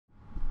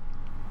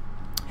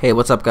Hey,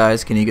 what's up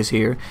guys, Kanigas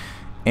here,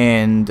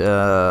 and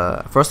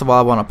first of all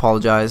I want to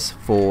apologize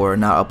for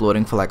not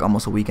uploading for like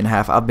almost a week and a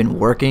half. I've been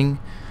working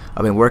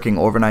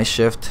overnight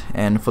shift,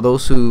 and for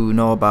those who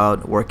know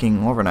about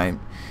working overnight,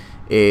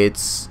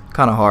 it's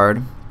kind of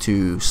hard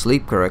to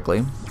sleep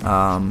correctly.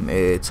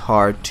 It's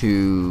hard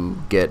to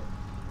get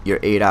your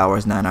 8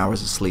 hours, 9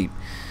 hours of sleep.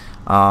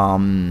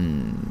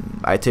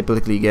 I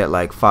typically get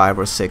like 5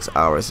 or 6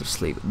 hours of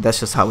sleep. That's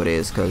just how it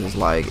is, because it's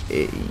like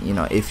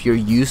if you're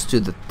used to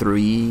the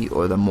 3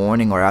 or the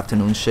morning or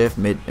afternoon shift,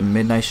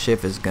 midnight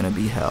shift is gonna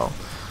be hell.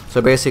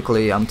 So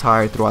basically I'm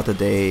tired throughout the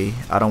day.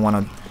 I don't want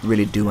to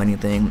really do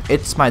anything.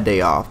 It's my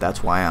day off,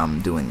 that's why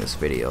I'm doing this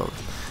video.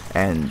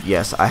 And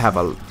yes, I have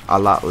a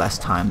lot less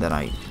time than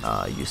I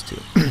used to.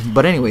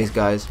 But anyways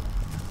guys,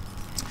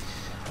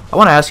 I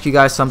want to ask you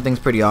guys something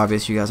pretty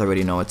obvious. You guys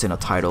already know, it's in a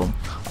title.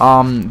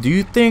 Do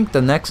you think the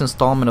next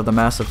installment of the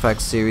Mass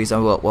Effect series,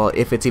 well,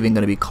 if it's even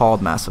going to be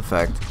called Mass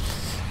Effect,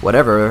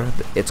 whatever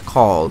it's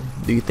called,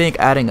 do you think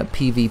adding a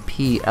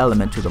PvP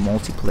element to the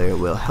multiplayer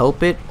will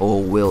help it,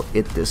 or will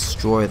it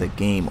destroy the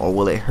game, or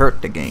will it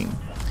hurt the game?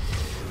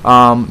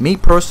 Me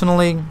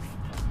personally,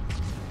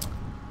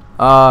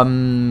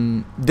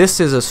 this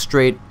is a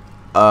straight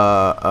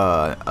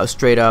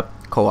up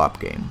co-op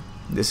game.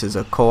 This is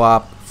a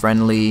co-op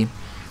friendly.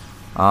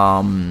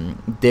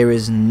 There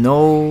is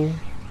no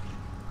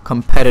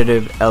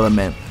competitive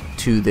element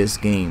to this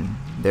game.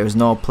 There's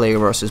no player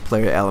versus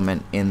player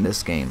element in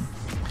this game.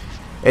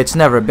 It's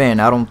never been.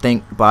 I don't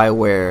think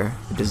BioWare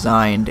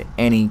designed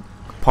any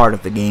part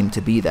of the game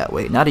to be that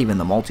way, not even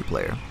the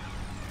multiplayer.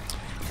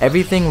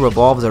 Everything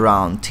revolves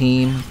around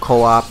team,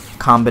 co-op,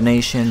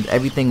 combinations.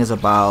 Everything is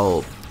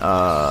about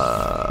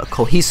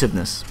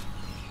cohesiveness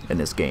in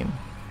this game.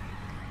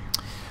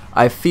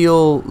 I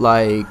feel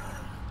like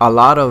a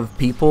lot of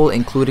people,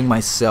 including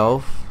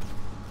myself,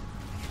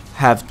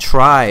 have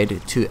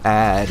tried to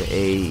add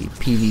a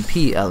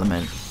PvP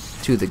element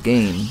to the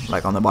game,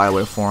 like on the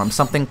BioWare forum,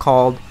 something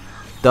called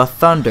the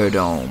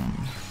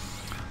Thunderdome.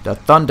 The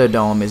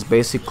Thunderdome is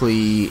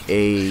basically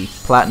a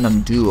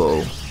platinum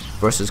duo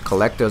versus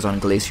collectors on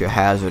Glacier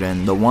Hazard,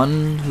 and the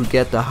one who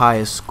get the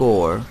highest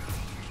score,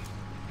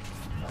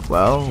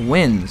 well,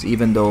 wins,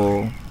 even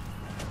though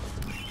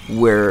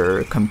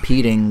we're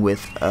competing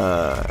with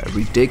a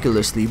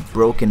ridiculously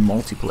broken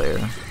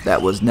multiplayer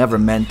that was never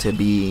meant to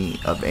be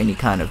of any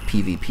kind of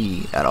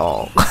PvP at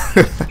all.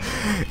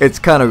 It's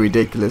kind of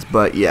ridiculous,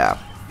 but yeah.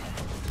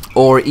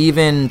 Or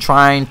even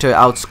trying to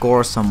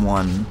outscore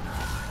someone,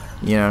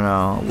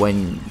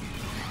 when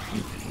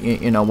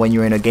when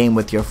you're in a game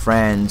with your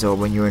friends, or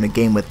when you're in a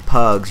game with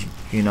pugs,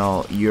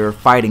 you're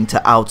fighting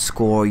to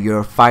outscore,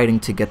 you're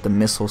fighting to get the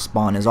missile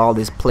spawn. Is all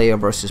this player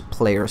versus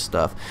player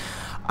stuff.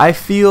 I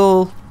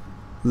feel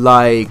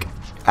like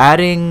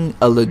adding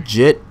a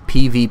legit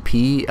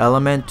PvP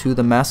element to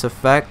the Mass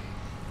Effect,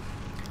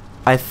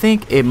 I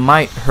think it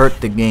might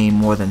hurt the game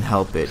more than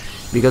help it.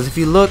 Because if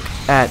you look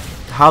at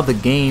how the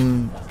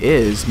game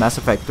is, Mass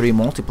Effect 3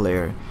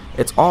 multiplayer,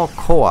 it's all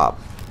co-op.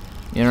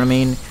 You know what I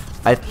mean?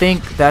 I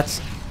think that's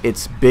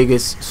its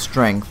biggest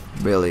strength,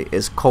 really,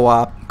 is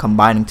co-op,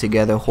 combining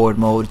together horde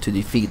mode to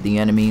defeat the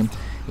enemy.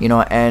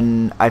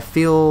 And I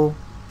feel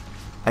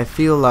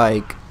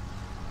like,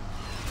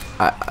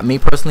 me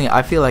personally,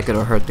 I feel like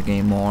it'll hurt the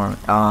game more.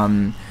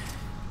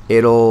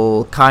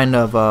 It'll kind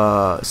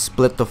of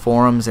split the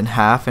forums in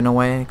half in a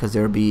way, because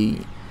it'll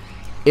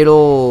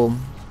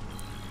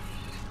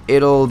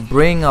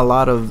bring a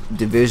lot of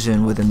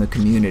division within the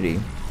community,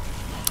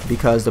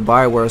 because the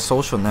BioWare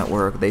social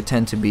network, they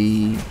tend to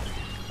be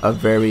a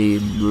very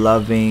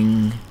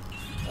loving,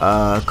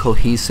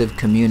 cohesive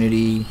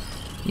community.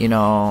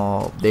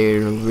 They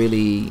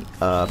really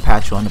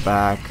pat you on the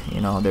back.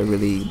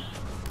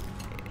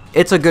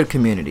 It's a good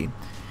community,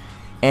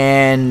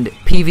 and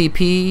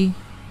PvP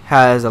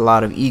has a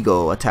lot of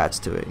ego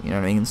attached to it. You know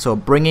what I mean? So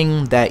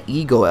bringing that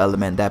ego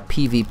element, that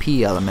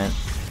PvP element,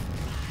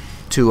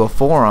 to a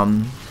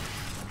forum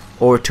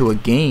or to a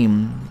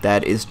game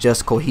that is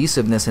just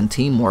cohesiveness and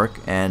teamwork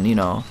and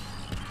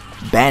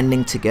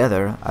banding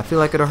together, I feel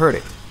like it'll hurt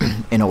it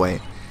in a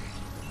way.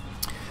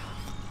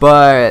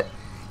 But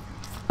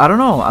I don't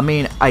know. I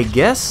mean, I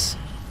guess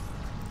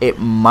it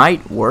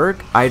might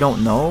work. I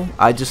don't know.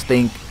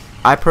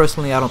 I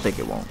personally, I don't think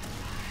it won't.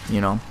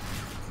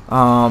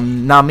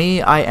 Now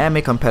me, I am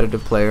a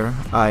competitive player.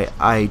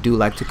 I do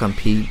like to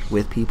compete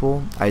with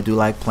people. I do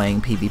like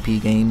playing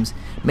PvP games.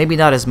 Maybe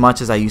not as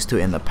much as I used to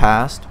in the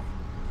past,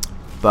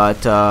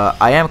 but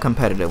I am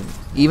competitive.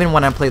 Even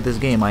when I play this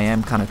game, I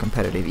am kind of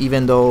competitive.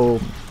 Even though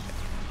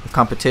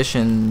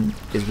competition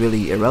is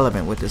really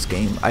irrelevant with this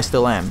game, I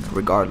still am,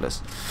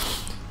 regardless.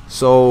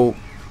 So,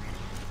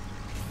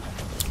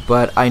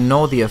 but I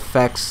know the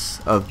effects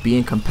of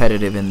being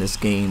competitive in this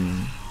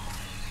game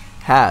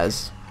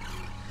has,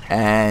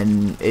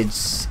 and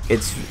it's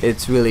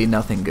really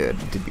nothing good,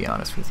 to be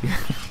honest with you.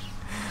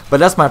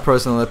 But that's my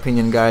personal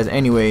opinion, guys.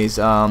 Anyways,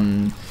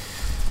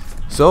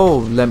 so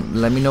let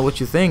me know what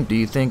you think. Do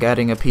you think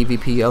adding a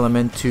PvP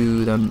element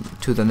to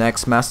the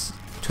next Mass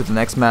to the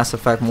next Mass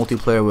Effect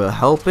multiplayer will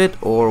help it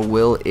or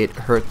will it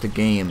hurt the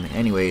game?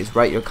 Anyways,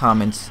 write your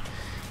comments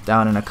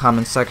down in the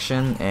comment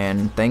section,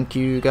 and thank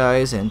you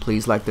guys, and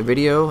please like the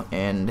video,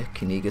 and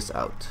Kinigas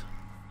out.